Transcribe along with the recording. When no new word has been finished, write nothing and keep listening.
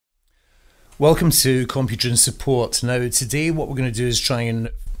Welcome to Computron Support. Now today what we're going to do is try and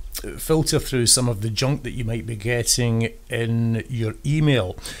filter through some of the junk that you might be getting in your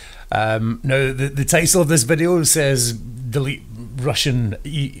email. Now the title of this video says delete Russian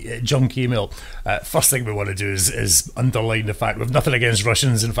junk email. First thing we want to do is underline the fact we've nothing against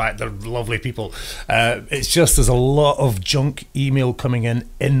Russians. In fact, they're lovely people. It's just there's a lot of junk email coming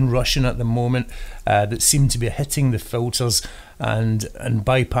in Russian at the moment that seem to be hitting the filters and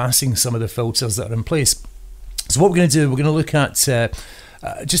bypassing some of the filters that are in place. So what we're going to do, we're going to look at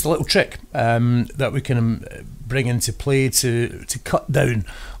just a little trick that we can bring into play to cut down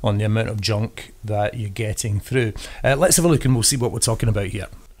on the amount of junk that you're getting through. Let's have a look and we'll see what we're talking about here.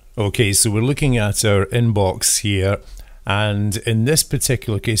 Okay, so we're looking at our inbox here, and in this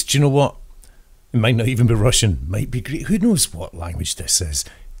particular case, do you know what? It might not even be Russian, might be Greek. Who knows what language this is?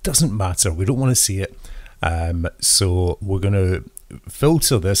 Doesn't matter, we don't want to see it. So we're going to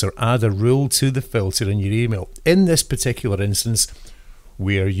filter this or add a rule to the filter in your email. In this particular instance,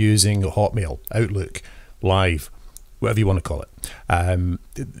 we are using Hotmail, Outlook, Live, whatever you want to call it.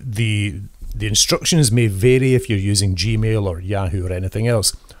 The instructions may vary if you're using Gmail or Yahoo or anything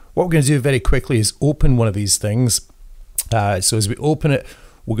else. What we're going to do very quickly is open one of these things. So as we open it,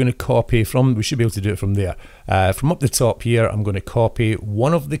 we're going to copy from, we should be able to do it from there. From up the top here, I'm going to copy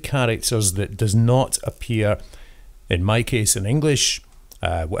one of the characters that does not appear, in my case in English,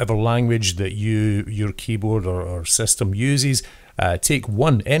 whatever language that your keyboard or system uses. Take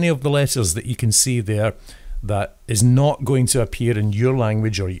any of the letters that you can see there that is not going to appear in your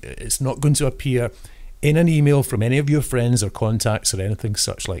language, or it's not going to appear in an email from any of your friends or contacts or anything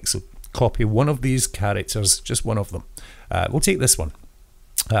such like. So copy one of these characters, just one of them. We'll take this one.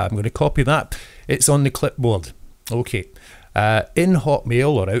 I'm going to copy that. It's on the clipboard. Okay. In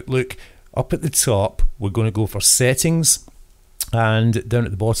Hotmail or Outlook, up at the top, we're going to go for settings, and down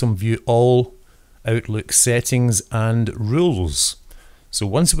at the bottom, view all Outlook settings and rules. So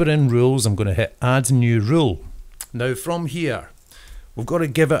once we're in rules, I'm going to hit add new rule. Now from here, we've got to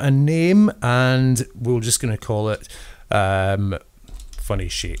give it a name, and we're just going to call it funny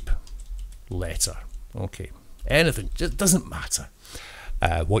shape letter. Okay, anything, just doesn't matter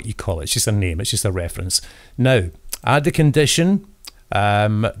what you call it. It's just a name, it's just a reference. Now add the condition.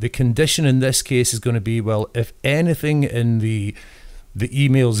 The condition in this case is going to be, well, if anything in the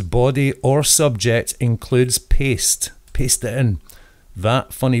email's body or subject includes paste it in.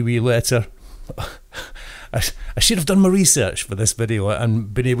 That funny wee letter. I should have done my research for this video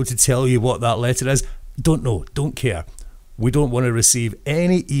and been able to tell you what that letter is. Don't know, don't care. We don't want to receive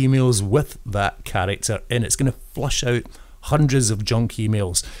any emails with that character in. It's going to flush out hundreds of junk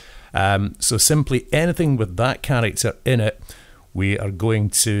emails. So simply anything with that character in it, we are going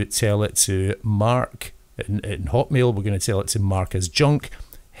to tell it to mark. In Hotmail, we're going to tell it to mark as junk,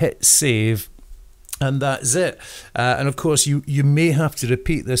 hit save, and that's it. And of course, you may have to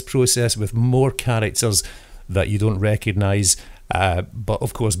repeat this process with more characters that you don't recognize. But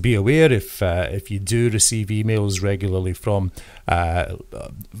of course, be aware if you do receive emails regularly from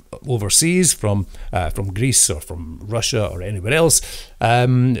overseas, from Greece or from Russia or anywhere else,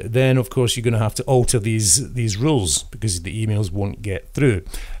 then of course you're going to have to alter these rules because the emails won't get through.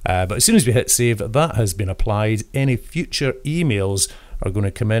 But as soon as we hit save, that has been applied. Any future emails are going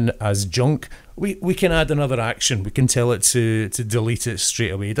to come in as junk. We can add another action. We can tell it to delete it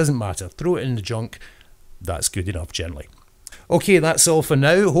straight away. It doesn't matter. Throw it in the junk. That's good enough generally. Okay, that's all for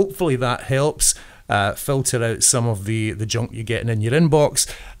now. Hopefully that helps filter out some of the junk you're getting in your inbox.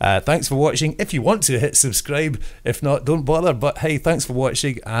 Thanks for watching. If you want to, hit subscribe. If not, don't bother. But hey, thanks for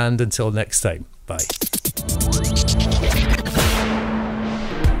watching, and until next time, bye.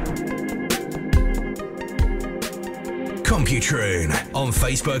 Computron on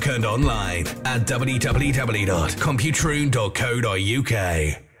Facebook and online at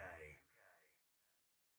www.computron.co.uk.